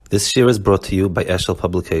This year is brought to you by Eshel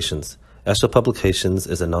Publications. Eshel Publications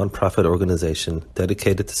is a non-profit organization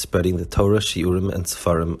dedicated to spreading the Torah, Shiurim, and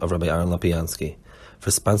Sefarim of Rabbi Aaron Lapiansky. For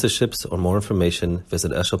sponsorships or more information,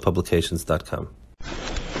 visit eshelpublications.com.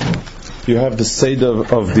 You have the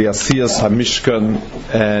Seder of the Asiyas HaMishkan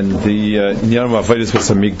and the Nyarim Avodah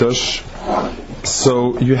Hamikdash.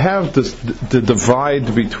 So you have the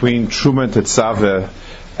divide between Terumah and Tetzaveh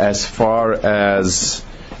as far as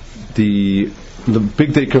the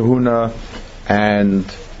Big Day Kahuna and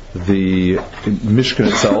the Mishkan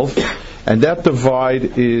itself, and that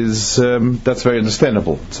divide is that's very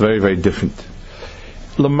understandable. It's very, very different.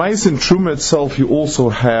 Lamais in Terumah itself, you also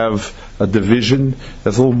have a division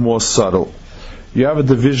that's a little more subtle. You have a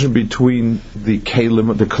division between the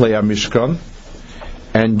Kalim, the Klei Mishkan,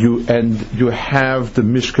 and you have the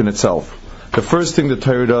Mishkan itself. The first thing the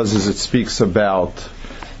Torah does is it speaks about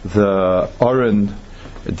the Aron,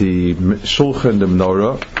 the Shulchan, the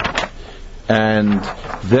Menorah, and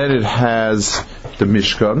then it has the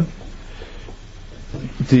Mishkan.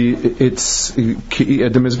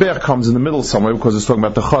 The Mizbeach comes in the middle somewhere because it's talking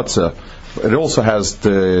about the Chatzah. It also has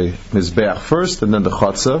the Mizbeach first and then the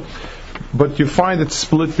Chatzah, but you find it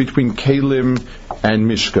split between Kalim and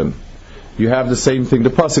Mishkan. You have the same thing.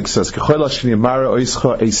 The pasuk says, "K'chol ha'shnimara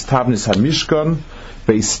oischa eis tavnis ha'mishkan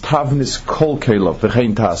ve'eis tavnis kol kelav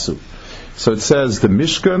v'chein tasu." So it says the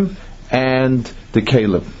Mishkan and the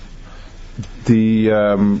Kalim. So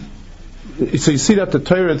you see that the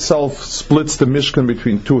Torah itself splits the Mishkan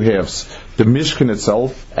between two halves, the Mishkan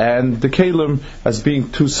itself and the Kalim as being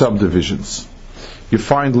two subdivisions. You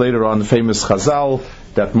find later on the famous Chazal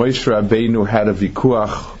that Moshe Rabbeinu had a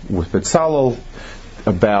vikuach with Betzalel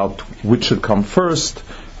about which should come first,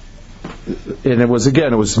 and it was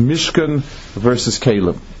Mishkan versus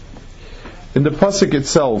Kalim. In the pasuk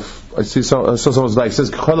itself, I see someone's like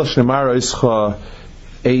says, "K'chol ha'shnimara ischa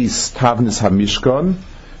eis tavnis ha'mishkan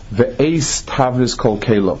ve'eis tavnis kol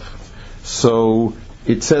kelav." So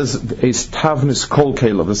it says eis tavnis kol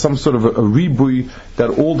kelav. There's some sort of a ribui that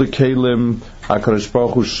all the kelim HaKadosh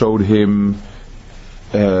Baruch Hu showed him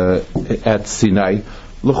at Sinai.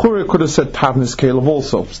 L'chura could have said tavnis kelav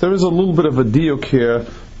also. So there is a little bit of a diuk here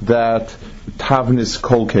that tavnis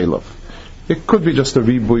kol kelav. It could be just a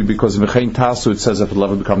ribui because v'chein tasu it says if it'll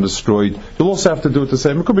ever become destroyed. You'll also have to do it the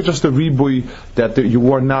same. It could be just a ribui that you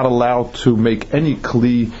were not allowed to make any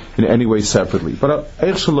kli in any way separately. But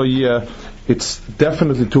it's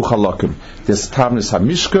definitely two halakim. There's tavnis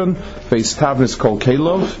hamishkan, there's tavnis kol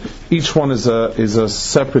kelov. Each one is a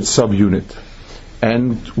separate subunit,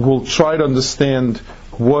 and we'll try to understand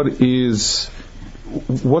what's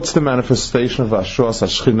the manifestation of Ashras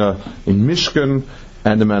Hashchina in Mishkan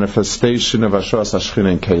and the manifestation of Ashras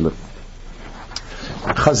Hashchina in Kalim.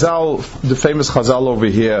 Chazal, the famous Chazal over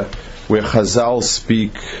here, where Chazal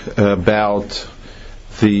speak about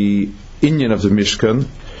the inyan of the Mishkan.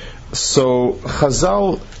 So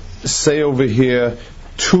Chazal say over here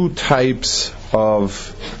two types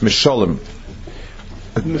of Mishalim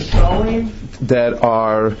that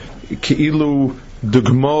are Ki'ilu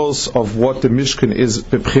dugmos of what the Mishkan is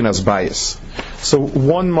b'pchinas bayis. So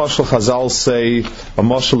one mashal Chazal say a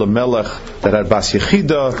mashal melech that had bas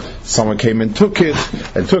yechida, someone came and took him,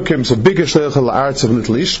 so bigger shleichel la'artz of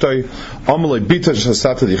little ishtay, amalei bita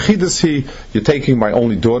shasata yechidas he, you're taking my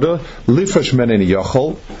only daughter, lifresh men in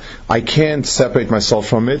yachol, I can't separate myself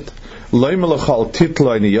from it, loy melechal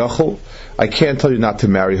titla in yachol, I can't tell you not to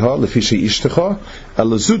marry her, lefisha ishtecha,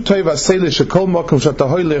 elazut toiv aseli shekol makom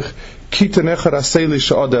shatahoylech kitanecher aseli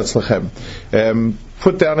she'od etzlechem.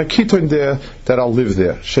 Put down a kita in there that I'll live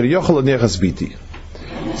there. Sheriyochel anechas biti.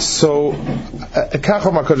 So,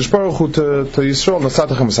 kacham HaKadosh Baruch Hu to Yisrael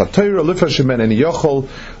nasatachem asatayra lifresh men en yochel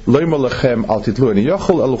loyma lechem al titlu en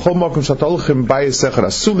yochel eluchol makom shatalchem bayisecher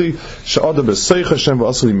asuli she'od b'seich Hashem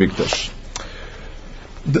v'asuli mikdash.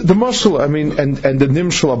 The mashal, and the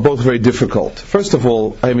nimshal are both very difficult. First of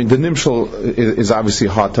all, the nimshal is obviously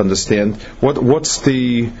hard to understand. What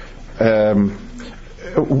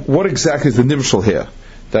exactly is the nimshal here?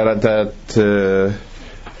 What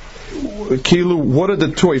are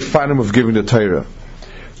the two ifanim of giving the Torah?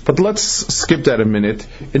 But let's skip that a minute.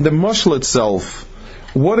 In the mashal itself,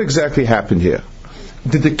 what exactly happened here?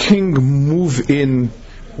 Did the king move in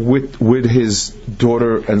with his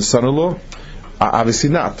daughter and son-in-law? Obviously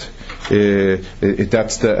not. That's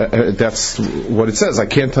what it says. I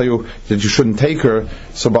can't tell you that you shouldn't take her.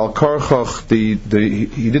 So Bal Karchach, he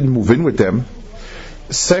didn't move in with them.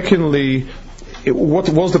 Secondly, what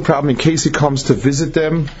was the problem in case he comes to visit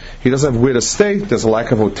them? He doesn't have where to stay. There's a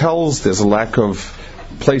lack of hotels. There's a lack of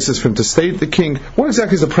places for him to stay with the king. What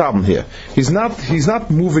exactly is the problem here? He's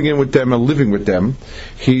not moving in with them and living with them.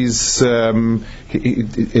 He's and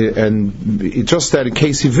just that in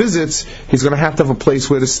case he visits, he's going to have a place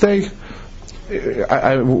where to stay.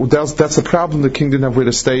 That's the problem. The king didn't have where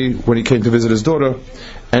to stay when he came to visit his daughter,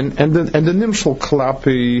 and the nimshal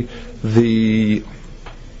klapi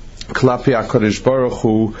HaKadosh Baruch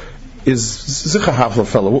Hu is zicha hafla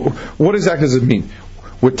fellow. What exactly does it mean?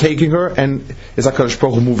 We're taking her, and is HaKadosh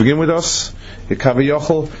Baruch Hu moving in with us?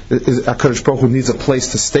 Kaviyachol, is HaKadosh Baruch Hu needs a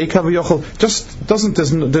place to stay? Kaviyachol just doesn't.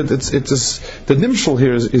 It's the nimshal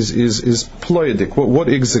here is ployadik. What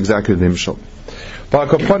is exactly the nimshal?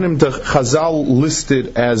 Ba'akapanim, the Chazal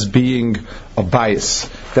listed as being a bias.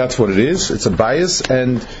 That's what it is. It's a bias,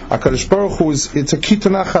 and HaKadosh Baruch Hu it's a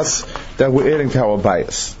kitanachas that we're adding to our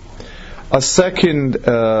bias. A second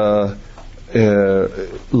Lashon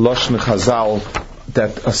Chazal,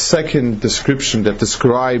 that a second description that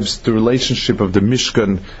describes the relationship of the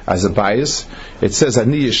Mishkan as a bias. It says,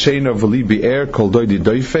 Ani yeshena v'li bi'er kol doidi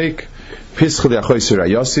doifek pischel yachoysi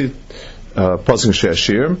rayosi posing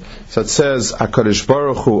she'ashir. So it says, HaKadosh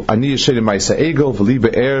Baruch Hu Ani yeshena ma'isa egel v'li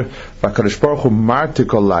bi'er v'HaKadosh Baruch Hu marti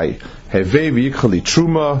kolai hevei v'yikchali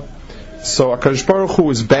Terumah. So HaKadosh Baruch Hu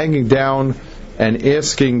is banging down and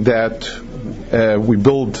asking that we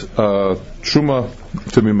build Terumah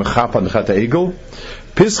to be mechap on the Chat Egel.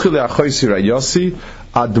 Pischil achoysi rayosi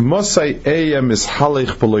admosai eyem is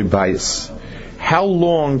halech beloy bayis. How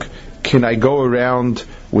long can I go around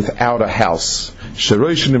without a house?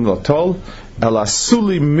 Sheroy shenim lotol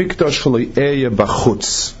elasuli mikdash v'loy eya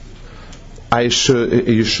bachutz.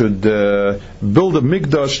 You should build a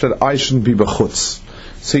mikdash that I shouldn't be bachutz.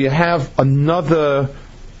 So you have another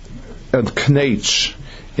knech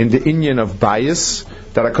in the inyan of bias,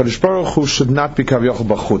 that HaKadosh Baruch Hu should not be kaviyachol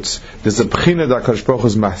b'chutz. There's a b'china that HaKadosh Baruch Hu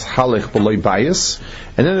is mahalech b'loy bias,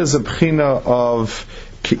 and then there's a b'china of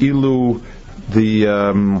keilu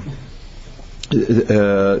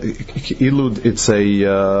it's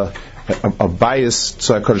a bias,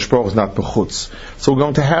 so HaKadosh Baruch Hu is not b'chutz. So we're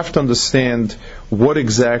going to have to understand what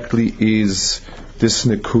exactly is this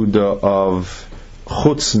nekuda of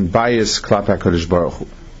chutz and bias klap HaKadosh Baruch Hu.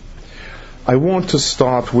 I want to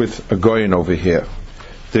start with a goyin over here.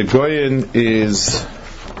 The goyin is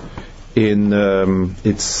in the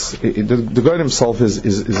goyin himself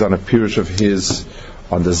is on a pirush of his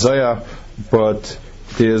on the Zayah, but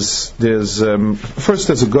there's first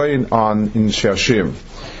there's a goyin on in Shashim,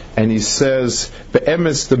 and he says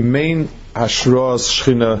be'emes the main Hashras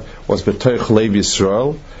Shechina was betoich Lev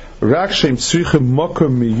Yisrael, rak sheim tzrichim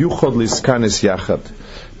mokom miyuchad liskanis yachad,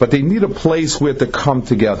 but they need a place where to come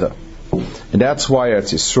together. And that's why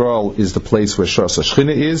Eretz Yisrael is the place where Shas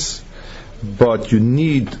HaShechina is, but you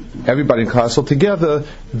need everybody in Klal together.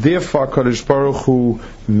 Therefore, Kadosh Baruch Hu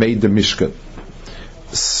made the Mishkan.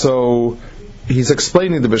 So he's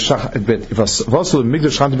explaining the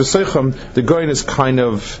Goyin is kind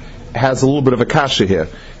of has a little bit of a kasha here.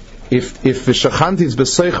 If V'shachanti is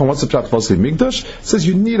B'Seicham, what's the pshat Vasli Migdash? It says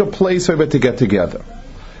you need a place for everybody to get together,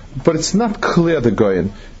 but it's not clear the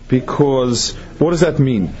Goyin, because what does that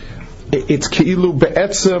mean? It's keilu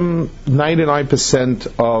be'etzem 99%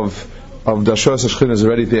 of the Shas HaShechina is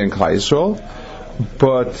already there in Klal Yisrael,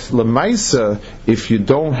 but lemaisa, if you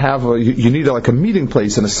don't have you need like a meeting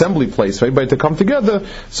place, an assembly place for everybody to come together.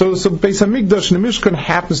 So Beis Hamikdash and the Mishkan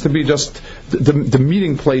happens to be just the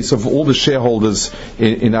meeting place of all the shareholders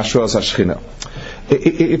in Shas HaShechina.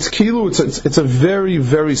 It's keilu. It's a very,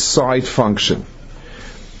 very side function.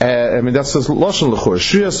 That's the lashon lechor.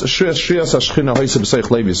 Shrias hashchina hoyse b'seich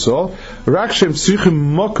Lev Yisrael. Rak shem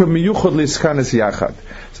tzrichim mokom miyuchad liskanes yachad.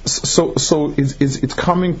 So it's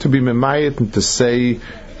coming to be memayit and to say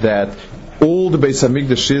that all the Beis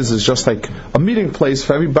Hamikdash is just like a meeting place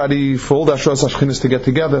for everybody, for all the Ashras Hashchinas to get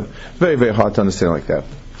together. Very, very hard to understand like that.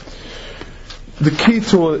 The key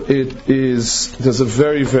to it is there's a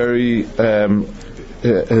very, very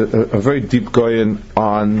a very deep goyin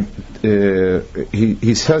on.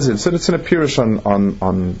 He says it, so it's an appearance on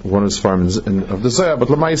one of his farms of the Zohar, but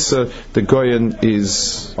Lamaisa, the goyin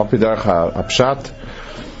is Apidarcha Apshat.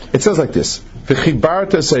 It says like this: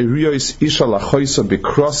 V'chibartes eiriyos isha lachoisa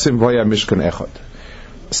b'krosim v'ya mishkan echad.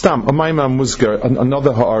 Stam a maimah musgar,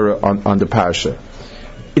 another ha'ara on the parasha.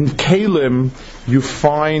 In Kalim, you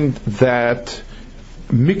find that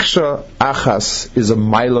miksha achas is a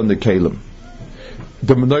mile on the Kalim.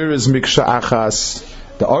 The menorah is miksha achas.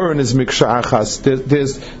 The Aron is miksha achas.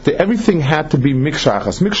 Everything had to be miksha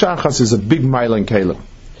achas. Miksha achas is a big mile in Kalim.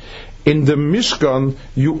 In the Mishkan,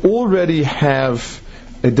 you already have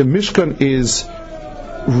the Mishkan is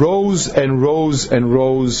rows and rows and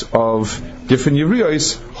rows of different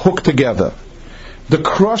Yeriyos hooked together. The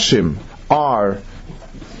Kroshim are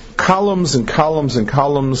columns and columns and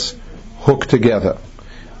columns hooked together.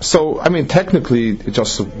 So, I mean, technically, it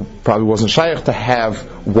just probably wasn't shaykh to have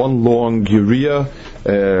one long Uriah,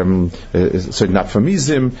 so not from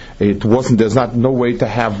Mizim. It wasn't. There's no way to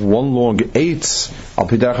have one long eitz, al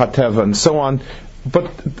pidar hateva, and so on.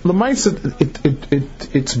 But l'maisa,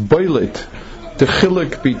 it's boilet. The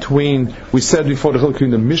chiluk between, we said before, the chiluk between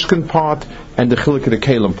the Mishkan part and the chiluk of the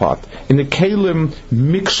Kalim part. In the Kalim,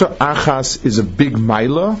 miksha achas is a big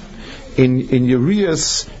maila. In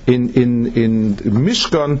Urias, in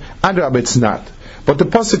Mishkan, adrab, it's not. But the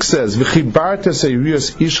pasuk says, "V'chibartes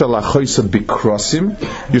Urias isha lachoisa bikrosim."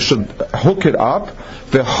 You should hook it up.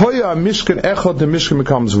 V'hoya Mishkan echad, the Mishkan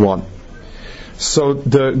becomes one. So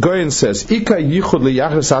the Goyen says, "Ika yichud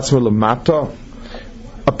liyachas atzma lemata."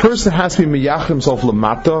 A person has to be miyachid himself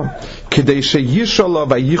lemata, k'dei sheyishala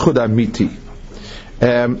v'yichud amiti,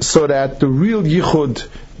 so that the real yichud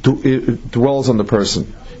dwells on the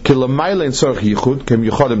person. Kilamayla in tzorch yichud, kem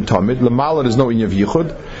yichodim tamid. Lamala there's no inyan of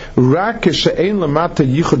yichud. Rak she'ein lamata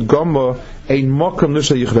yichud gama ein mokum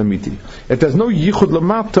nisha yichud amiti. If there's no yichud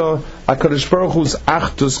lamata, HaKadosh Baruch Hu's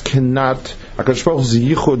achdus cannot, HaKadosh Baruch Hu's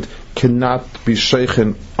yichud cannot be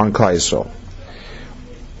sheikhen on Klal Yisrael.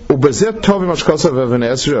 Ubezet tovim ashkasav Even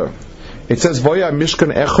Ezra. It says Voya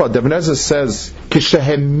Mishkan echad. Even Ezra says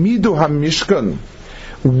kishehemidu hamishkan.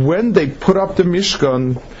 When they put up the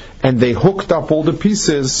Mishkan and they hooked up all the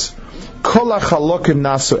pieces, kol hachalokim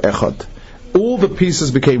nasu echad. All the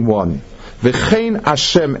pieces became one. V'chein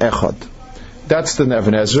Hashem echad. That's the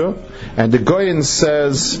Even Ezra, and the Goyen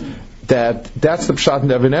says that that's the pshat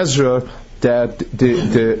in Even Ezra, that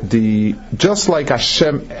the just like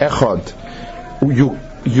Hashem echad,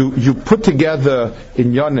 you put together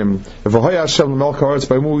in Yonim, V'hoya Hashem melech haaretz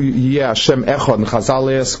b'amu yeh Hashem echad, and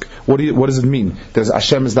Chazal ask, what does it mean? Does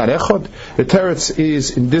Hashem is not echad? The teretz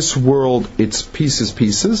is, in this world, it's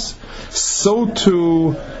pieces. So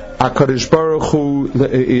too, HaKadosh Baruch Hu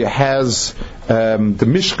has, the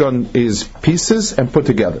Mishkan is pieces and put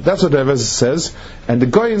together. That's what the Avodah says. And the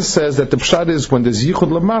Goyen says that the pshat is, when there's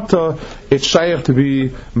yichud lamata, it's shaykh to be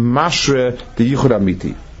mashre, the yichud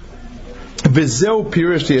amiti. V'zeu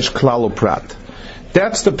pirish yesh klal uprat.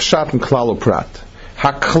 That's the pshat in klal uprat.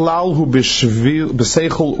 Haklal hu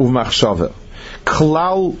b'seichel u'machshava.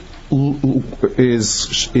 Klal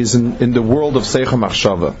is in the world of seichel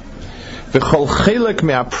machshava. V'chol chelek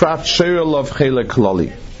me'aprat sheirelav chelek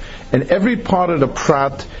klali. And every part of the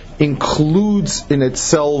prat includes in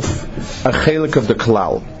itself a chelek of the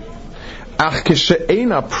klal. Ach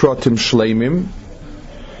kishe'ena pratim shleimim.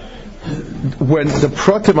 When the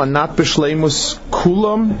pratim are not b'shleimus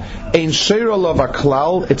kulam, ein sheirelav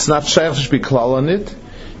aklal, it's not shaykh to be klal on it.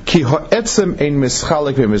 Ki ha'etzem ein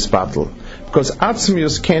mischalek v'misbatel. Because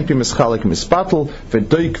atzmius can't be mischalek v'misbatel,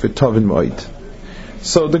 v'doik v'tovin moed.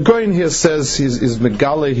 So the Goyen here says is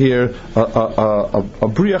megale here a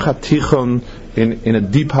briach hatichon in a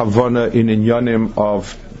deep havana in inyanim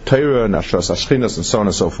of Torah and Ashras Ashchinas and so on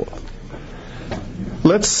and so forth.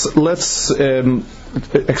 Let's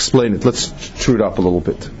explain it. Let's chew it up a little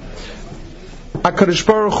bit. HaKadosh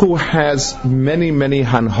Baruch Hu has many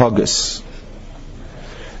hanhagas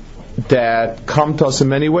that come to us in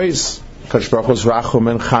many ways. HaKadosh Baruch Hu's Rachum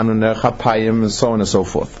and Chanuneh, Chapayim, and so on and so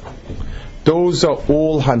forth. Those are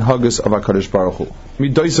all hanhagas of HaKadosh Baruch Hu.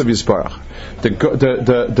 Midosav Yisbarach.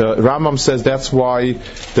 The Rambam says that's why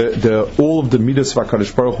all of the midas of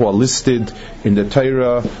HaKadosh Baruch Hu are listed in the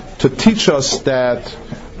Torah to teach us that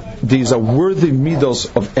these are worthy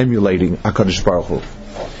midos of emulating HaKadosh Baruch Hu.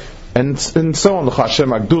 And so on, Hashem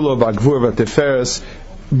Agdula, V'Agvur, V'Teferes,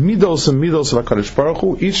 midos and midos of HaKadosh Baruch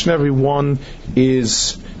Hu, each and every one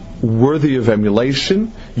is worthy of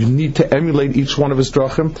emulation. You need to emulate each one of his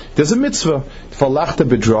drachim. There's a mitzvah, Falachta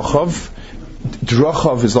b'drachav.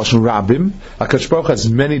 Drachav is Lashon Rabim. HaKadosh Baruch Hu has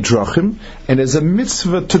many drachim, and there's a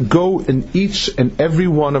mitzvah to go in each and every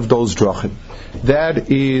one of those drachim.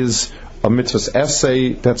 That is a mitzvah's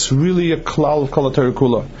essay. That's really a klal of Kol HaTorah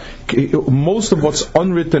Kula. Most of what's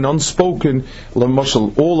unwritten, unspoken, all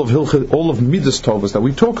of midas tovas that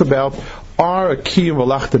we talk about are a key in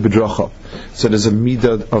Valachta b'dracha. So there's a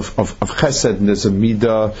midah of chesed, and there's a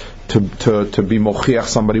midah to be mochiach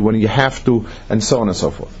somebody when you have to, and so on and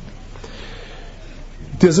so forth.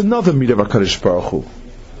 There's another midah of HaKadosh Baruch Hu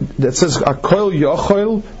that says Akoil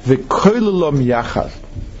Yochel v'Koilam Yachad.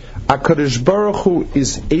 HaKadosh Baruch Hu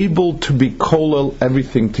is able to be kolel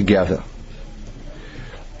everything together.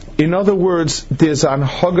 In other words, there's an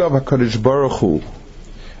haga of HaKadosh Baruch Hu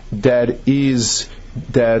that is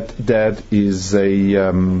that is it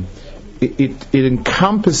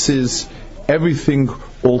encompasses everything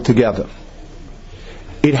altogether.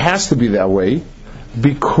 It has to be that way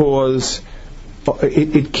because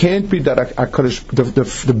it can't be that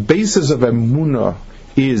the basis of Emunah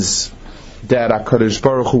is that HaKadosh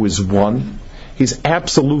Baruch Hu is one. He's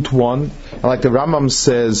absolute one. And like the Rambam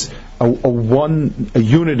says, a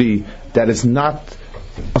unity that is not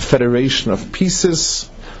a federation of pieces.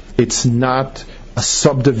 It's not a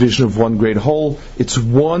subdivision of one great whole. It's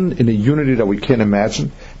one in a unity that we can't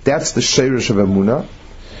imagine. That's the Sheirish of Emunah.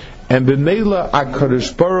 And B'meila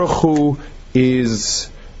HaKadosh Baruch Hu is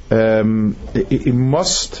it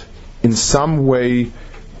must in some way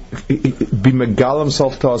be megal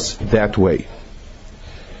himself to us that way.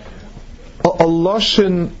 A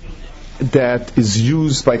lashon that is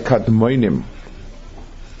used by Kadmonim,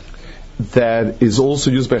 that is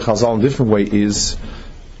also used by Chazal in a different way, is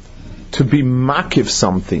to be makiv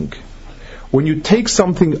something. When you take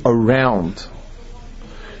something around,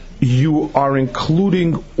 you are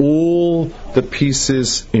including all the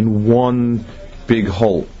pieces in one big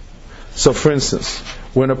whole. So, for instance,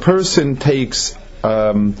 when a person puts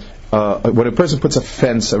a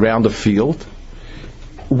fence around a field,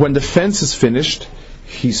 when the fence is finished,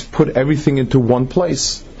 he's put everything into one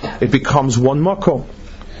place. It becomes one makom.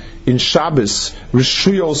 In Shabbos,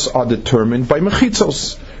 rishuyos are determined by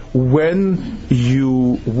mechitzos. When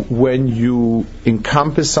you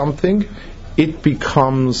encompass something, it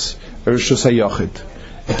becomes a rishus hayachid.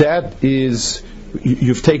 That is,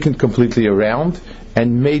 you've taken completely around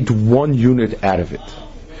and made one unit out of it.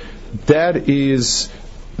 That is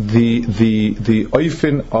the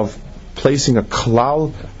oifin of placing a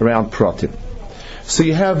klal around pratim. So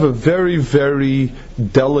you have a very, very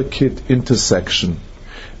delicate intersection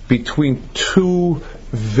between two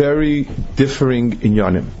very differing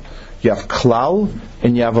inyanim. You have klal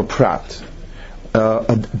and you have a prat.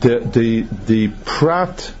 The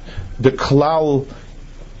prat, the klal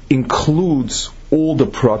includes all the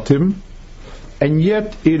pratim, and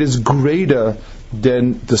yet it is greater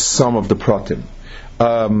than the sum of the pratim.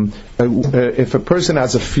 If a person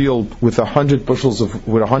has a field with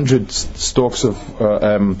 100 stalks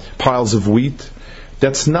of piles of wheat,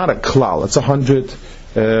 that's not a klal. It's 100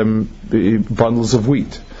 bundles of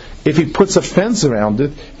wheat. If he puts a fence around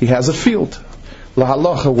it, he has a field.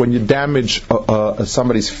 Lahalacha, when you damage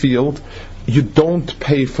somebody's field, you don't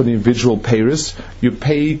pay for the individual payers. You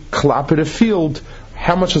pay klap at a field.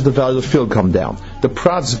 How much does the value of the field come down? The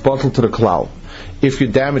prat's bottled to the klal. If you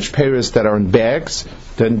damage payers that are in bags,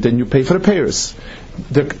 then you pay for the payers.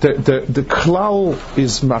 The klal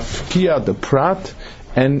is mafkia, the prat,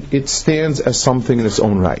 and it stands as something in its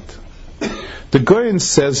own right. The Goyen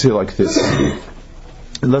says here like this.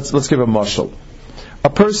 Let's give a mashal. A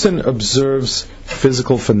person observes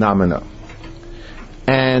physical phenomena,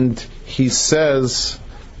 and he says,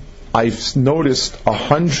 I've noticed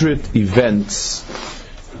 100 events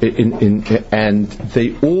and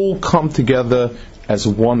they all come together as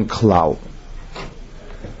one klal.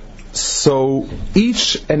 So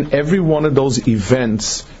each and every one of those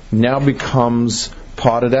events now becomes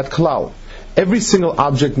part of that klal. Every single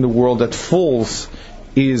object in the world that falls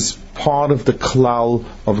is part of the klal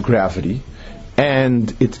of gravity, and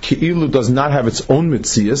it ki'ilu does not have its own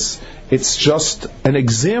mitzias. It's just an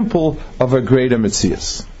example of a greater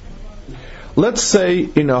mitzias. Let's say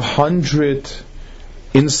in 100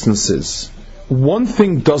 instances, one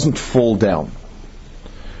thing doesn't fall down.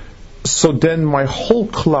 So then my whole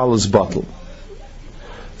klal is batel.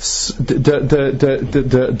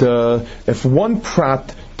 If one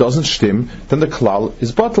prat doesn't shtim, then the klal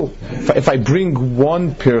is batel. If I bring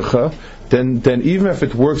one pircha, then even if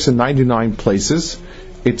it works in 99 places,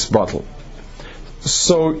 it's batel.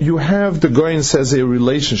 So you have, the Goyen says, a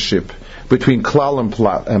relationship between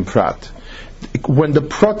klal and prat. When the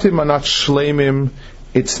pratim are not shleimim,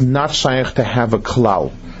 it's not shaykh to have a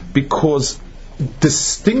klal, because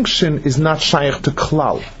distinction is not shaykh to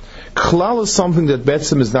klal. Klal is something that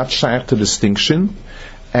betzim is not shaykh to distinction,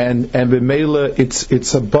 and b'meila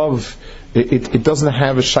it's above. It doesn't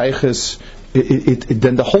have a shaykhis.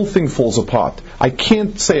 Then the whole thing falls apart. I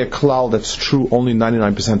can't say a klal that's true only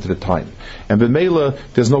 99% of the time, and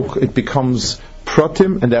b'meila it becomes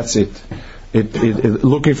pratim, and that's it.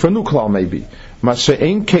 Looking for a new klal maybe.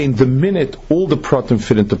 Masha'en kain, the minute all the pratim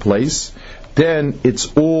fit into place, then it's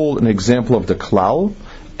all an example of the klal,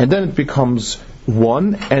 and then it becomes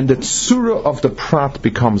one, and the tzura of the prat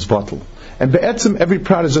becomes batel. And be'etzim, every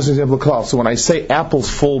prat is just an example of klal. So when I say apples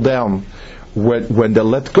fall down when they're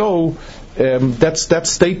let go, that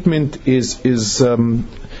statement is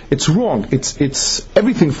It's wrong. It's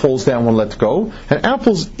everything falls down when let go, and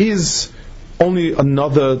apples is only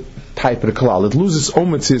another type of the klal. It loses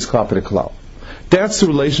ometzis klal of the klal. That's the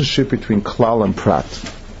relationship between klal and prat.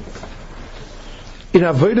 In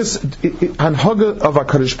Avodah, Hanhaga of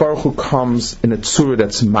HaKadosh Baruch Hu comes in a tzura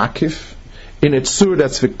that's makif, in a tzura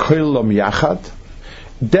that's v'koilom yachad.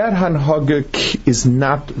 That Hanhaga is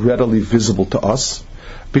not readily visible to us,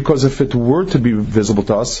 because if it were to be visible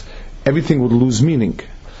to us, everything would lose meaning.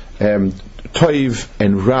 Toiv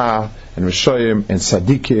and Ra and Rishoyim and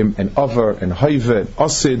Sadikim and Avar and Haiva and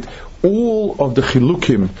Asid, all of the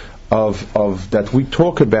chilukim of that we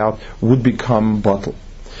talk about would become batal.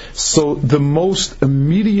 So the most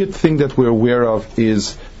immediate thing that we're aware of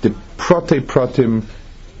is the prate pratim,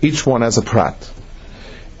 each one as a prat.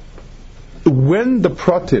 When the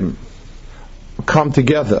pratim come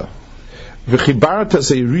together, that's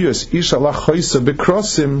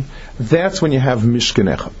when you have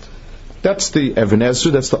Mishkan Echad. That's the Even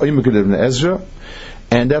Ezra, that's the Oymekid Even Ezra,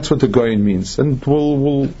 and that's what the Goyin means. And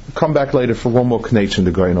we'll come back later for one more connection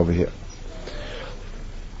to Goyin over here.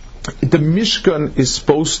 The Mishkan is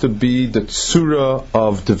supposed to be the tzura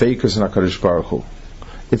of the Vekas and HaKadosh Baruch Hu.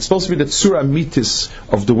 It's supposed to be the tzura mitis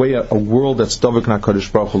of the way a world that's Dovek and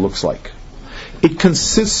HaKadosh Baruch Hu looks like. It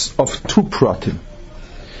consists of two pratim,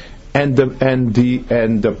 and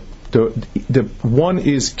the one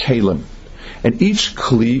is kalim, and each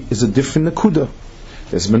kli is a different nakuda.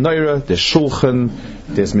 There's menorah, there's shulchan,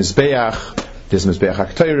 there's mizbeach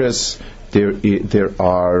hakteres,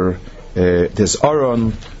 there's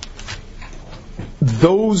aron.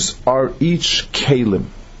 Those are each kalim,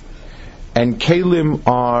 and kalim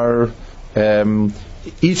are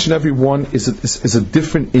each and every one is a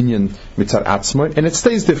different inyan mitzad atzmai, and it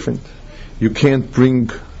stays different. You can't bring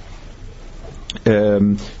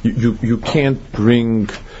you can't bring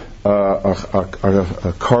a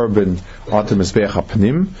carbon onto mizbeach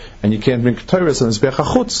hapanim, and you can't bring ketores on mizbeach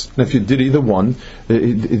hachutz. And if you did either one,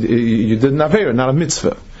 you did an aver, not a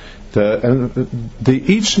mitzvah.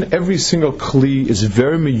 Each and every single kli is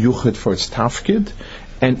very miyuchet for its tafkid,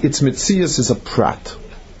 and its mitzias is a prat.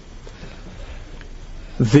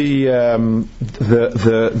 Then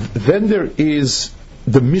there is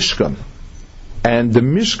the Mishkan, and the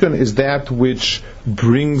Mishkan is that which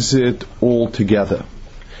brings it all together.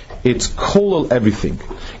 It's kolel everything.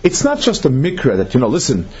 It's not just a mikra that,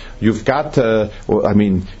 listen, you've got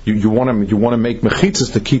you want to make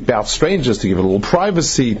mechitzas to keep out strangers, to give a little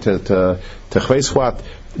privacy, to chveis what.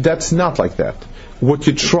 That's not like that. What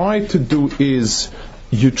you try to do is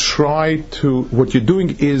you're being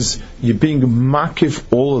makif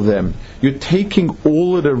all of them. You're taking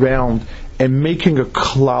all it around and making a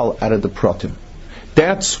klal out of the pratim.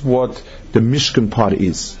 That's what the Mishkan part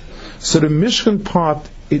is. So the Mishkan part,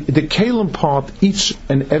 the Kalim part, each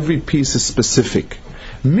and every piece is specific.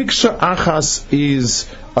 Miksha Achas is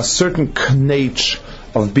a certain knach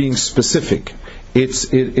of being specific. It's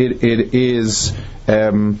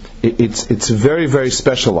very, very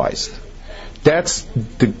specialized. That's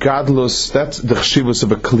the gadlus, that's the chshivus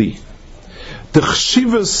of a kli. The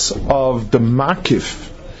chshivus of the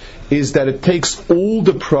makif is that it takes all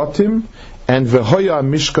the pratim and v'hoya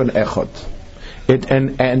mishkan echad.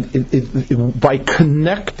 By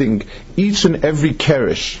connecting each and every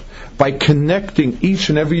keresh, by connecting each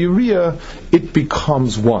and every area, it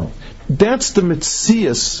becomes one. That's the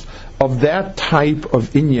mitzias of that type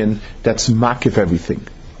of inyan that's makif everything.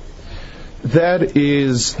 That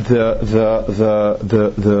is the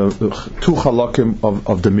two halakim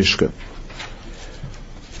of the Mishkan.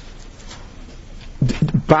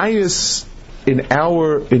 Bias in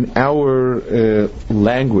our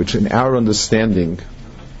language, in our understanding,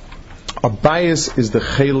 a bias is the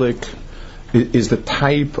chelik, is the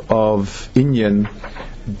type of inyan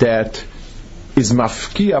that is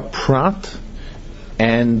mafkia prat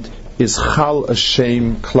and is chal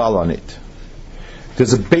Hashem klal on it.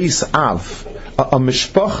 There's a base av. A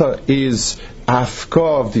mishpacha is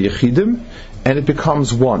afka of the yechidim, and it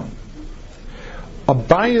becomes one. A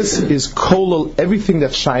bias is kolal everything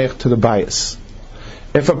that's shaykh to the bias.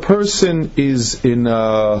 If a person is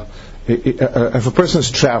if a person is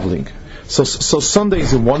traveling, so Sunday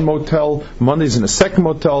is in one motel, Monday is in a second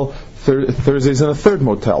motel, Thursday is in a third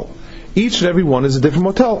motel. Each and every one is a different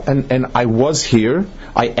motel, and I was here,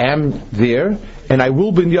 I am there, and I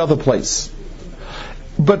will be in the other place.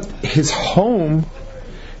 But his home,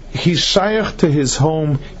 he's shaykh to his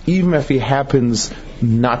home even if he happens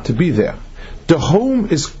not to be there. The home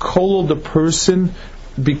is kolol the person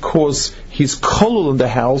because he's kolol in the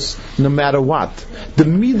house no matter what. The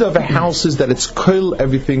midah of a house is that it's kolol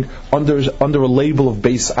everything under a label of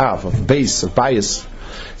base av, of bias.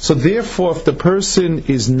 So therefore, if the person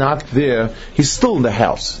is not there, he's still in the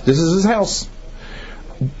house. This is his house.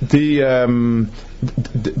 That's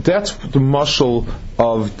the mashal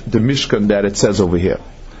of the Mishkan that it says over here.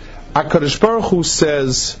 HaKadosh Baruch Hu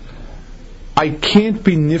says, I can't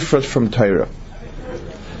be nifrat from Torah.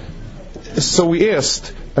 So we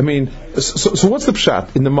asked, so what's the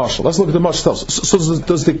pshat in the mashal? Let's look at the mashal. So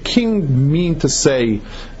does the king mean to say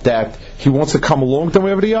that he wants to come along with them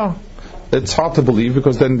wherever they are? It's hard to believe,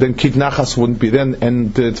 because then Kid Nachas wouldn't be then,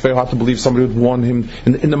 and it's very hard to believe somebody would want him.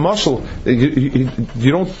 In the mashal,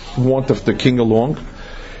 you don't want the king along.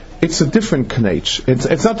 It's a different knech.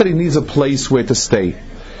 It's not that he needs a place where to stay.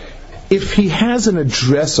 If he has an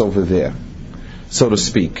address over there, so to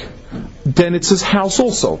speak, then it's his house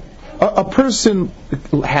also. A person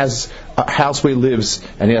has a house where he lives,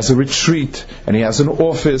 and he has a retreat, and he has an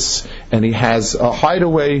office, and he has a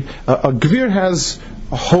hideaway. A gvir has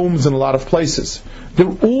homes in a lot of places. They're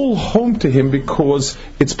all home to him because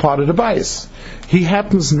it's part of the bias. He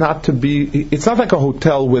happens not to be, it's not like a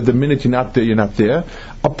hotel where the minute you're not there, you're not there.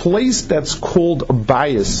 A place that's called a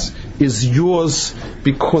bias is yours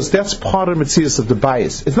because that's part of the metzias of the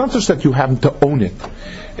bias. It's not just that you happen to own it.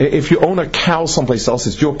 If you own a cow someplace else,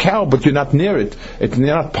 it's your cow, but you're not near it. You're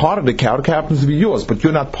not part of the cow. The cow happens to be yours, but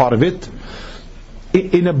you're not part of it.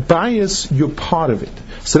 In a bias, you're part of it.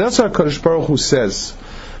 So that's what HaKadosh Baruch Hu says.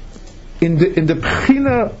 In the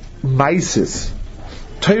Bechina Maisis,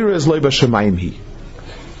 Torah is Leiba Shemayim Hi.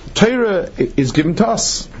 Torah is given to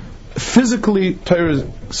us. Physically, Torah,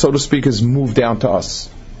 so to speak, is moved down to us.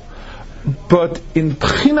 But in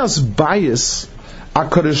Bechinas Bias,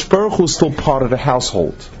 HaKadosh Baruch Hu is still part of the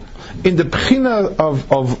household. In the Bechina of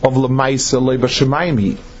Lemaisa, Leiba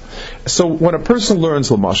Shemayim Hi. So when a person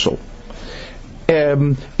learns Lamashal,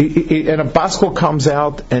 and a baskol comes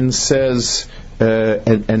out and says, the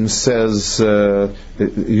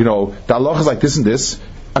halacha is like this and this,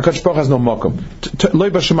 HaKadosh Baruch has no makom.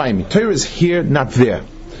 Leiba Shemayim. Torah is here, not there.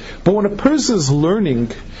 But when a person is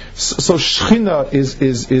learning, so Shechina is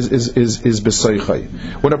besoichai.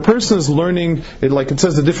 When a person is learning, like it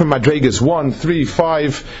says the different madregas, 1, 3,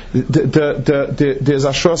 5, there's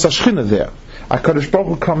Ashras Shechina there. HaKadosh Baruch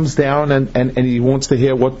Hu comes down and he wants to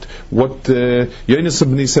hear what Yonis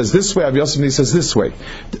Abni says this way, Av Yosef Abni says this way.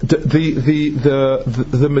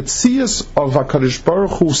 The metzias of HaKadosh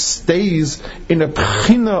Baruch Hu stays in a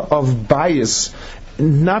pchina of bias,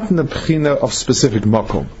 not in a pchina of specific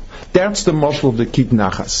makom. That's the mashal of the Kit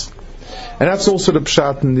Nachas. And that's also the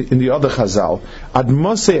pshat in the other Chazal. Ad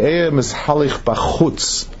Mosei Eim is halich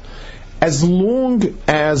bachutz. As long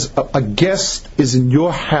as a guest is in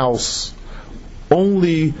your house,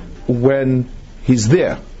 only when he's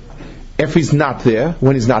there. If he's not there,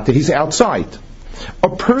 when he's not there, he's outside. A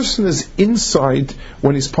person is inside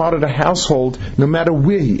when he's part of the household, no matter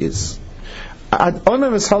where he is. Ad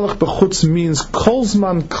Onav es halach b'chutz means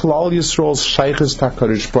Kolzman Klal Yisrael's Sheiches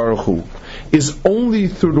HaKadosh Baruch Hu is only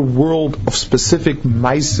through the world of specific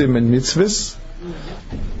maisim and mitzvahs.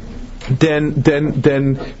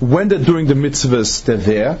 Then when they're doing the mitzvahs, they're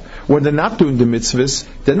there. When they're not doing the mitzvahs,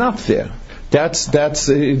 they're not there. They're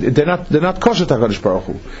not kosher HaKadosh Baruch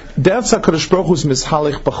Hu. That's HaKadosh Baruch Hu's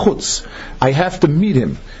mishalich b'chutz. I have to meet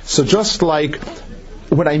him. So just like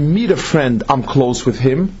when I meet a friend, I'm close with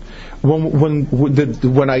him.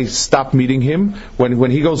 When I stop meeting him, when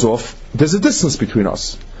he goes off, there's a distance between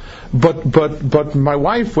us. But my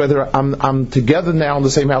wife, whether I'm together now in the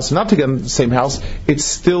same house or not together in the same house, it's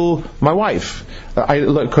still my wife.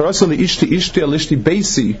 Because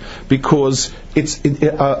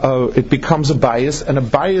it becomes a bias, and a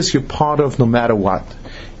bias you're part of no matter what.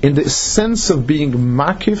 In the sense of being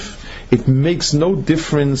makif, it makes no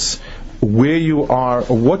difference where you are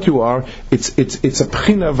or what you are. It's a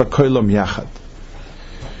pchina of a kolam yachad.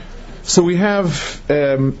 So we have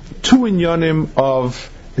two inyanim of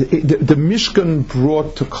the Mishkan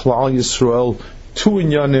brought to Klal Yisrael two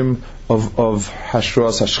inyanim of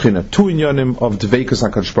Hashras Hashchina, two inyanim of Dveikus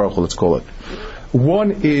HaKadosh Baruch Hu, let's call it.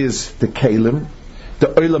 One is the Kalim, the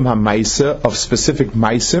Olam HaMaisa of specific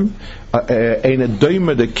Maisim, Ein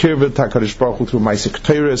Adoyma, the Kirvet HaKadosh Baruch Hu through Maisa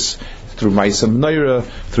K'teres, through Maisa Mneira,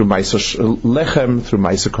 through Maisa Lechem, through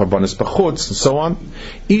Maisa Karbanis Bachutz, and so on.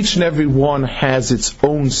 Each and every one has its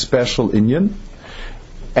own special inyan.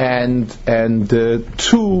 And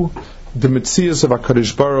two, the Metzias of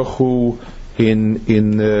HaKadosh Baruch Hu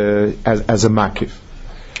as a makif.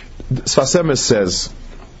 Sfas Emes says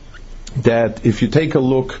that if you take a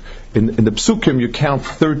look in the Psukim, you count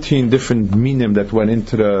 13 different minim that went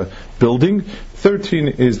into the building. 13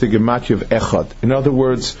 is the gematria of Echad. In other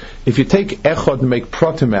words, if you take Echad and make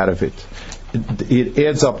pratim out of it, it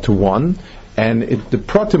adds up to 1. and the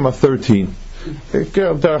pratim are 13. So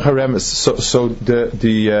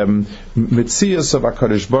the Metzias of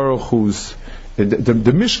HaKadosh Baruch Hu's the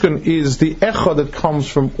Mishkan is the echa that comes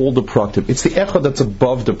from all the pratim. It's the echa that's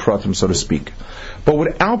above the pratim, so to speak. But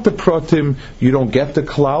without the pratim, you don't get the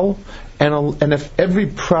klal. And if every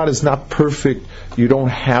prat is not perfect, you don't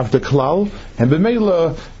have the klal. And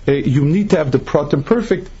b'meila, you need to have the pratim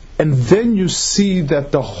perfect, and then you see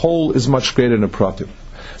that the whole is much greater than the pratim.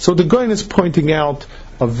 So the Goyen is pointing out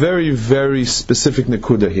a very, very specific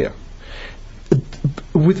nekuda here.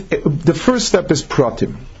 The first step is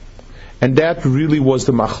pratim. And that really was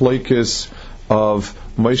the machlokes of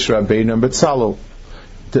Moshe Rabbeinu and Betzalel.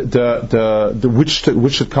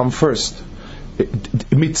 Which should come first?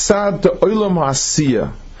 Mitzad the olam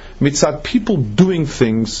ha'asiyah, mitzad people doing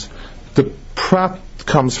things, the prat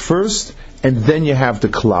comes first, and then you have the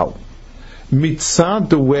klal. Mitzad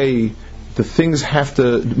the way the things have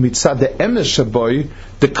to, mitzad the emes shaboy,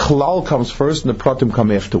 the klal comes first, and the pratim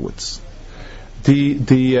come afterwards. The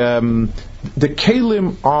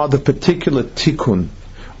kelim are the particular tikkun.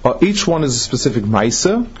 Each one is a specific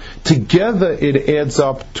ma'aser. Together it adds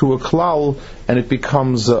up to a klal, and it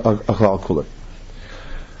becomes a klal kula.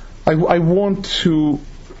 I want to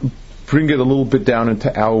bring it a little bit down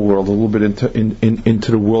into our world, a little bit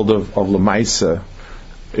into the world of Lamaisa,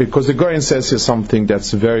 because the Goyen says here something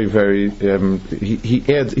that's very, very. He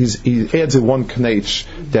adds in one knech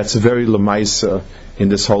that's very Lamaisa in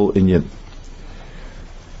this whole inyan.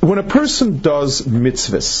 When a person does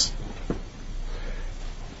mitzvahs,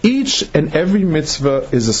 each and every mitzvah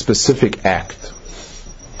is a specific act.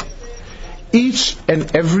 Each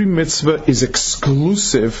and every mitzvah is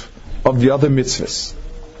exclusive of the other mitzvahs.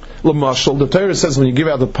 L'mashal, the Torah says when you give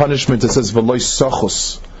out the punishment, it says v'loi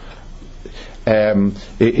sochus.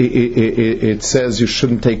 It says you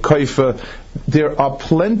shouldn't take koifa. There are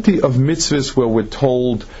plenty of mitzvahs where we're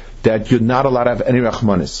told that you're not allowed to have any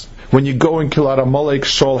rachmanis. When you go and kill out Amalek,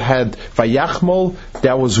 Shaul had vayachmol,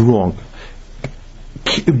 that was wrong.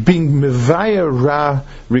 Being mevaya ra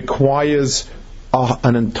requires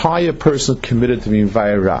an entire person committed to being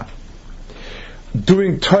mevaya ra.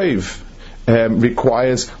 Doing toiv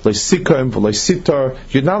requires leisikoim v'leisitar.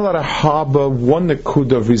 You're not allowed to harbor one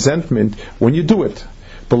nekuda of resentment when you do it.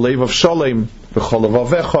 Belev of shalem v'cholav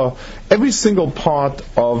avecha. Every single part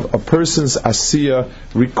of a person's asiya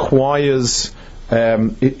requires.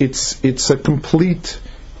 It's a complete.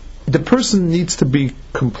 The person needs to be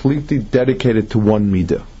completely dedicated to one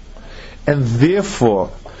midah, and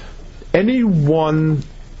therefore, any one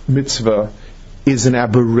mitzvah is an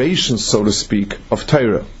aberration, so to speak, of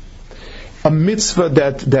Torah. A mitzvah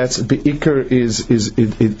that's beikar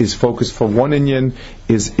is focused for one inyan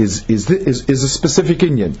is a specific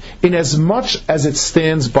inyan, in as much as it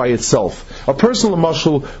stands by itself. A person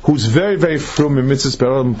l'mashal who's very, very frum in mitzvahs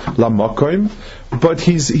be'olam lamakoim, but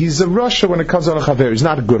he's a rasha when it comes on a chaver. He's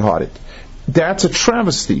not good-hearted. That's a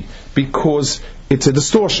travesty because it's a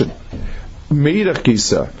distortion. Meirach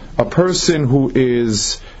gisa, a person who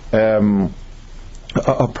is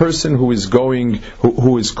going,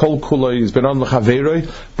 who is kol kula, he's been on the chaveroi,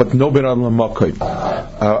 but no been on the makoim.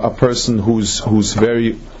 A person who's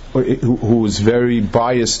very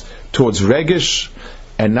biased towards regish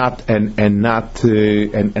and not towards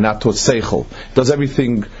seichel. Does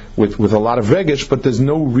everything with a lot of regish, but there's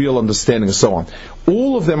no real understanding and so on.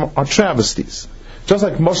 All of them are travesties. Just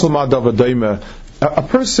like Moshel Ma'adav Adayma, a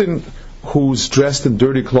person who's dressed in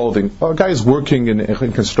dirty clothing, a guy is working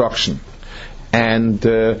in construction, and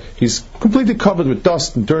he's completely covered with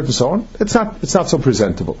dust and dirt and so on. It's not so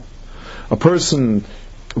presentable. A person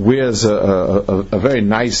wears a very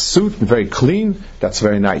nice suit and very clean. That's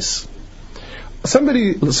very nice.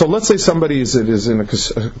 So let's say somebody is in a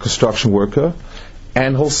construction worker,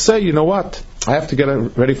 and he'll say, you know what? I have to get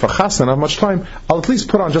ready for chasna. I don't have much time. I'll at least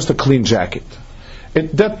put on just a clean jacket.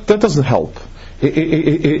 That doesn't help. I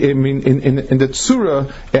mean, in the tzura,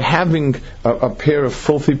 having a pair of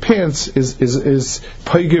filthy pants is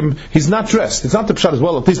paigim. He's not dressed. It's not the pshat as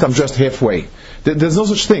well. At least I'm dressed halfway. There's no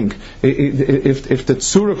such thing. If the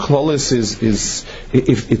tzura klolis is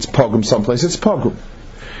if it's pogum someplace, it's pogum.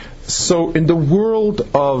 So in the world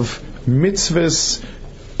of mitzvahs,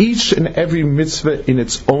 each and every mitzvah in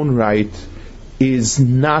its own right is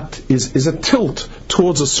a tilt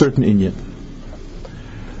towards a certain inyan.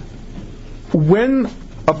 When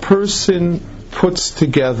a person puts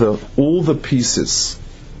together all the pieces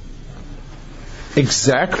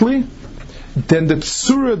exactly, then the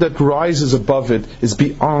tzura that rises above it is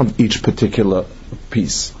beyond each particular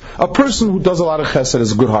piece. A person who does a lot of chesed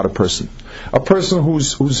is a good-hearted person. A person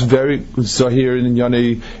who's very zahir in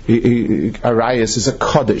Yonei Arayas is a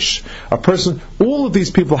kaddish. A person, all of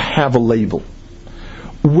these people have a label.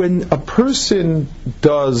 When a person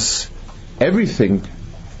does everything,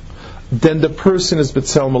 then the person is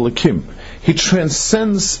B'Tselem Elokim. He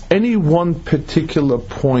transcends any one particular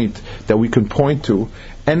point that we can point to,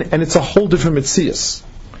 and it's a whole different Metzias.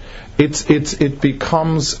 It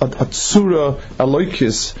becomes a tzura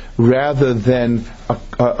aloikis rather than a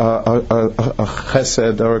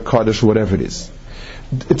chesed or a kaddish, whatever it is.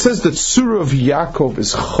 It says that tzura of Yaakov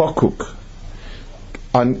is chokuk.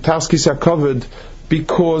 On Taskis are covered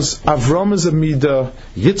because Avram is a midah,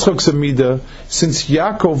 Yitzchak's a midah. Since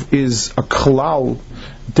Yaakov is a klal,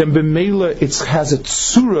 then b'meila it has a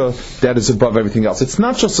tzura that is above everything else. It's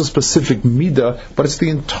not just a specific midah, but it's the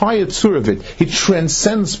entire tzura of it. He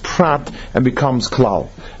transcends prat and becomes klal,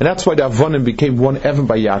 and that's why the Avonim became one Evan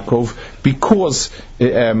by Yaakov, because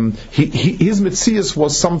his metzias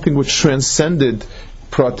was something which transcended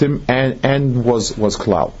pratim and was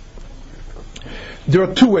klal. There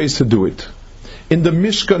are two ways to do it. In the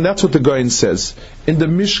Mishkan, that's what the Gaon says. In the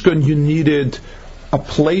Mishkan, you needed a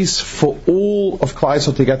place for all of Klal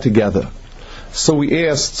Yisrael to get together. So we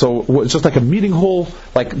asked, it's just like a meeting hall,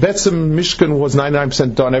 like that's a Mishkan was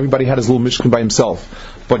 99% done, everybody had his little Mishkan by himself.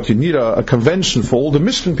 But you need a convention for all the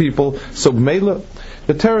Mishkan people, so Mela,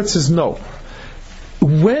 the Teretz says no.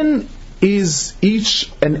 When is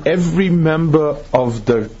each and every member of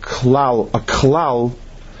the Klal a Klal?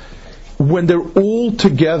 When they're all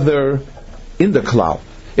together in the Klal.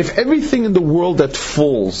 If everything in the world that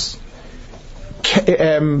falls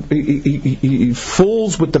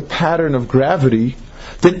falls with the pattern of gravity,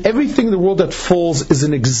 then everything in the world that falls is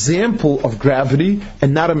an example of gravity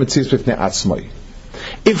and not a Metzias B'fnei Atzmai.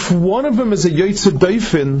 If one of them is a Yotze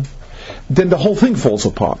Doifin, then the whole thing falls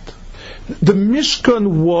apart. The Mishkan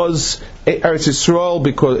was Eretz Yisrael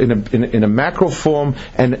because in a macro form,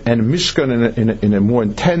 and Mishkan in a more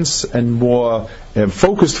intense and more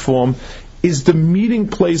focused form is the meeting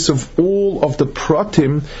place of all of the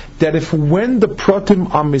pratim, that if when the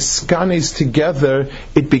pratim are miskanes together,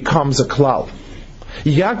 it becomes a klal.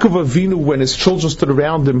 Yaakov Avinu, when his children stood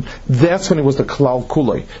around him, that's when it was the klal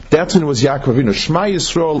kulei. That's when it was Yaakov Avinu. Shema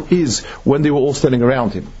Yisrael is when they were all standing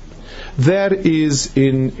around him. That is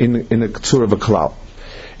in a tzur of a klal.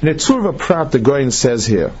 In a tzur of a prat, the Gaon says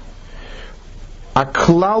here, a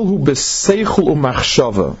klal hu beseichel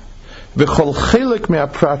umachshava. The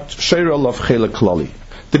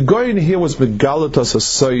Gaon here was megalatas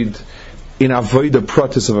aside in Avodah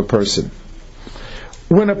pratis of a person.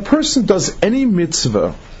 When a person does any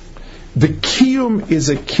mitzvah, the kiyum is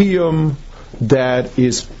a kiyum that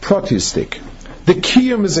is pratistic. The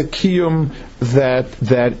kiyum is a kiyum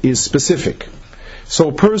that is specific. So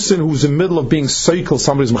a person who's in the middle of being cycle,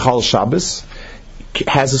 somebody's Mechal Shabbos,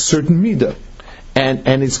 has a certain midah,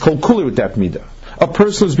 and it's called kuli with that midah. A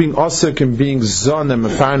person who's being asik and being zon and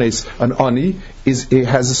mefarnes and ani it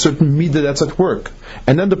has a certain midah that's at work,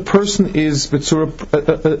 and then the person is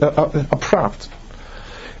a prat.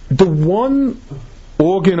 The one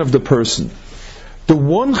organ of the person, the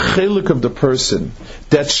one chelik of the person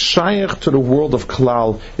that's shaykh to the world of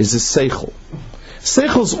klal is the seichel.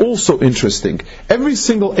 Seichel is also interesting. Every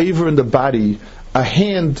single aver in the body, a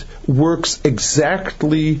hand works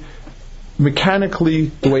exactly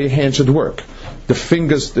mechanically the way a hand should work. The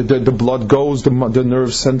fingers, the blood goes, the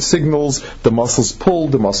nerves send signals, the muscles pull,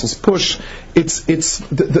 the muscles push.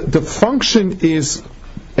 The function is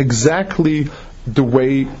exactly the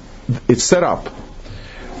way it's set up.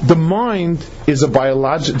 The mind is a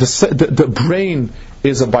biological. The brain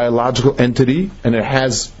is a biological entity, and it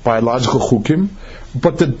has biological chukim.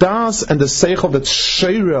 But the das and the seichel that's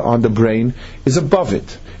sheira on the brain is above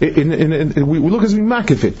it. We look as we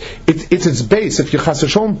makif it. It's its base. If you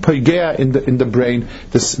chasashon pegea in the brain,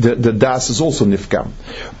 the das is also nifgam.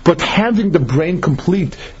 But having the brain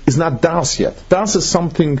complete is not das yet. Das is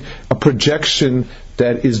something, a projection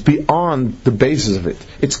that is beyond the basis of it.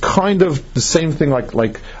 It's kind of the same thing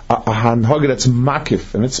like a hanhaga that's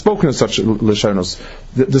makif, and it's spoken in such leshonos.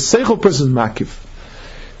 The seichel person is makif.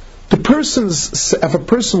 If a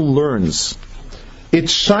person learns,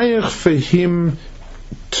 it's shaykh for him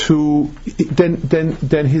to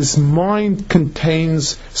then his mind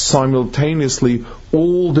contains simultaneously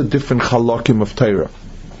all the different halakim of Torah.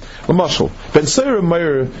 L'mashal, Ben Seir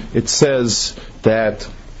Meir, it says that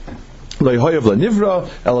le'hoyav le'nivra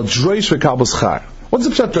el droish v'kabel schar. What's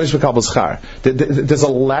the pshat droish v'kabel schar? There's a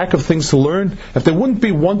lack of things to learn. If there wouldn't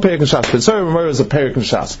be one perik in Shas, Ben Seir Meir is a perik in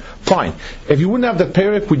Shas. Fine. If you wouldn't have the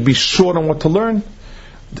perik, we'd be short on what to learn.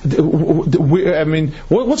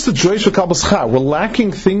 What's the joy for Kabbalah Schar? We're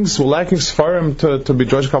lacking things. We're lacking Sfarim to be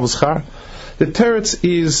joy for Kabbalah Schar. The teretz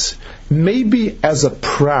is maybe as a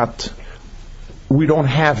prat we don't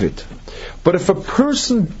have it, but if a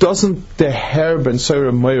person doesn't deherb and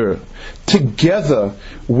Seira Meir together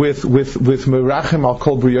with Merachim al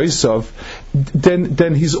Kol B'Yosef,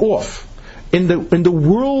 then he's off. In the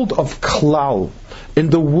world of Klal, in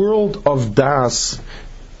the world of Das,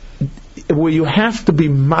 where you have to be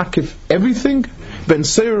makif everything, Ben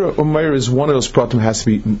Seira Meir is one of those pratim has to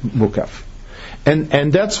be mukaf.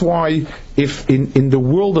 And that's why if in the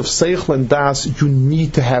world of Seichel and Das you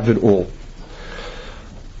need to have it all.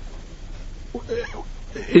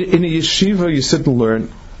 In a yeshiva you sit and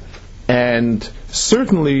learn, and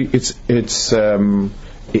certainly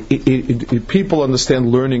people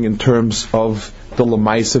understand learning in terms of the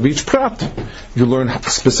lemais of each prat. You learn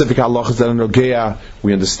specific halachas that are nogea.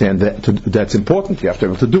 We understand that's important. You have to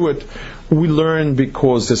be able to do it. We learn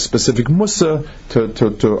because there's specific musa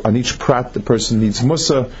to on each prat the person needs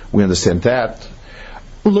musa. We understand that.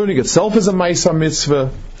 Learning itself is a ma'isa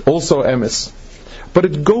mitzvah, also emes, but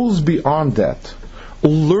it goes beyond that.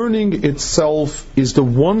 Learning itself is the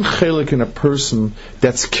one chelik in a person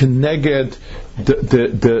that's keneged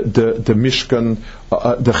the Mishkan,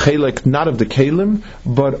 the chelik not of the kelim,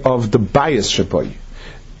 but of the bias shabai.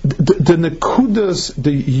 The nekudas,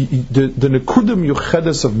 the nekudim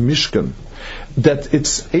yuchedes of Mishkan, that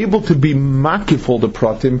it's able to be makif all the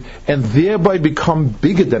pratim and thereby become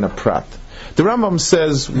bigger than a prat. The Rambam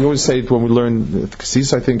says, we always say it when we learn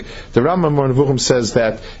Ksis, I think, the Rambam Nevuchim says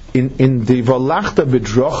that in the Valachta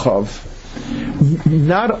B'Drochav,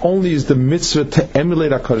 not only is the mitzvah to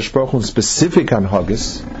emulate HaKadosh Baruch Hu in specific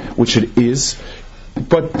anhagis, which it is,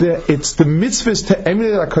 but it's the mitzvah is to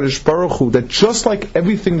emulate HaKadosh Baruch Hu, that just like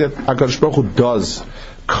everything that HaKadosh Baruch Hu does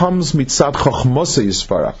comes mitzad Chochmasa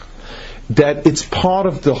Yisparach, that it's part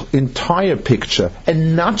of the entire picture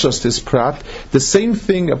and not just this prat. The same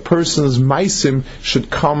thing, a person's maisim should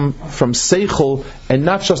come from seichel and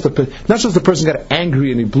not just the person got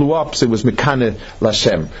angry and he blew up, so it was mekane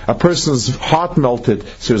lashem. A person's heart melted,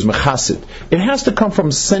 so it was mechasid. It has to come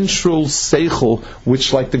from central seichel,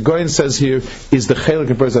 which, like the Goyen says here, is the chelik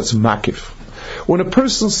of person that's makif. When a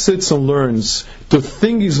person sits and learns, the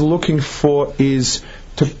thing he's looking for is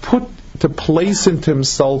to place into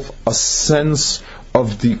himself a sense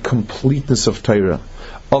of the completeness of Torah,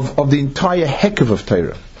 of the entire hekev of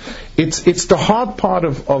Torah. It's the hard part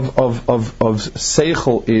of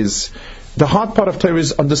seichel is the hard part of Torah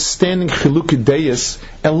is understanding chilukei deis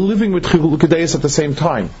and living with chilukei deis at the same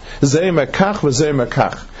time. Zeh mekach v'zeh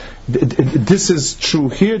mekach. This is true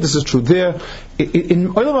here, this is true there.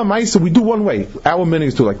 In Olam HaMaisa we do one way. Our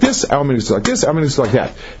meanings do like this, our meanings do like this, our meanings do like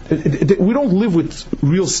that. We don't live with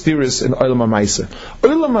real steers in Olam HaMaisa.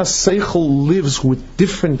 Olam HaSeichel lives with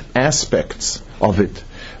different aspects of it,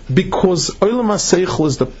 because Olam HaSeichel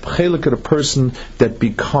is the chelik of the person that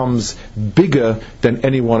becomes bigger than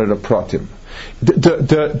any one of the pratim.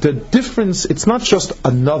 The difference, it's not just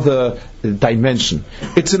another dimension.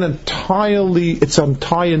 It's an entire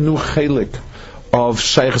new chelik of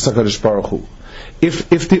Sheikhs HaKadosh Baruch Hu.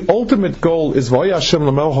 If the ultimate goal is V'yeh Hashem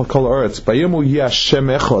l'melech kol haaretz, B'yemu yeh Hashem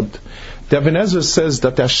echad, the Ibn Ezra says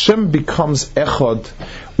that Hashem becomes echad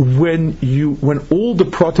when all the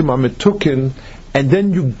pratim are metukin, and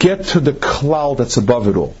then you get to the klal that's above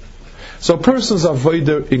it all. So a person's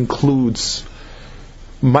avodah includes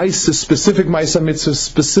specific Maisa mitzvahs,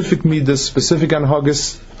 specific midas, specific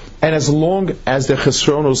anhagas, and as long as the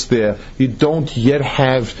chesronos there, you don't yet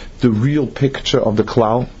have the real picture of the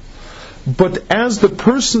klal. But as the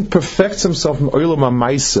person perfects himself in Olam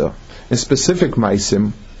HaMaisa, in specific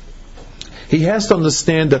Maisim, he has to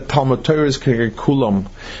understand that Talmud Torah is kulam.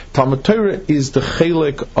 Talmud Torah is the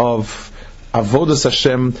chelik of Avodah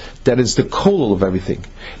Hashem, that is the kolol of everything.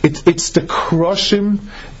 It's the krushim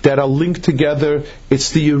that are linked together.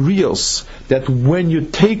 It's the yerios that when you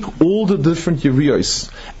take all the different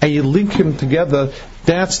yerios and you link them together,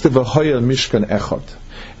 that's the v'hoya Mishkan echad.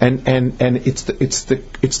 And it's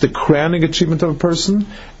the crowning achievement of a person,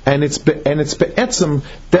 and it's be'etzem,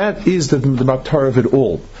 that is the matar of it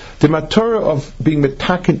all. The matar of being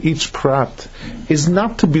metak in each prat is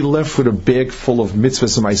not to be left with a bag full of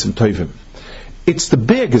mitzvahs and ma'asim tovim. It's the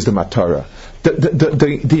bag is the matara,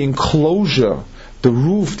 the enclosure, the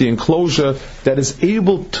roof, the enclosure that is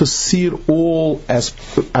able to see it all as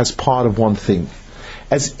part of one thing.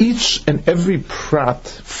 As each and every prat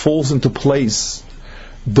falls into place,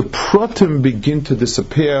 the pratim begin to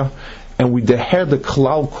disappear, and we deher the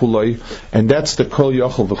klal kulay, and that's the kol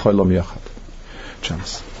yachol v'chol lam yachad.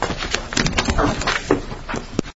 Chance.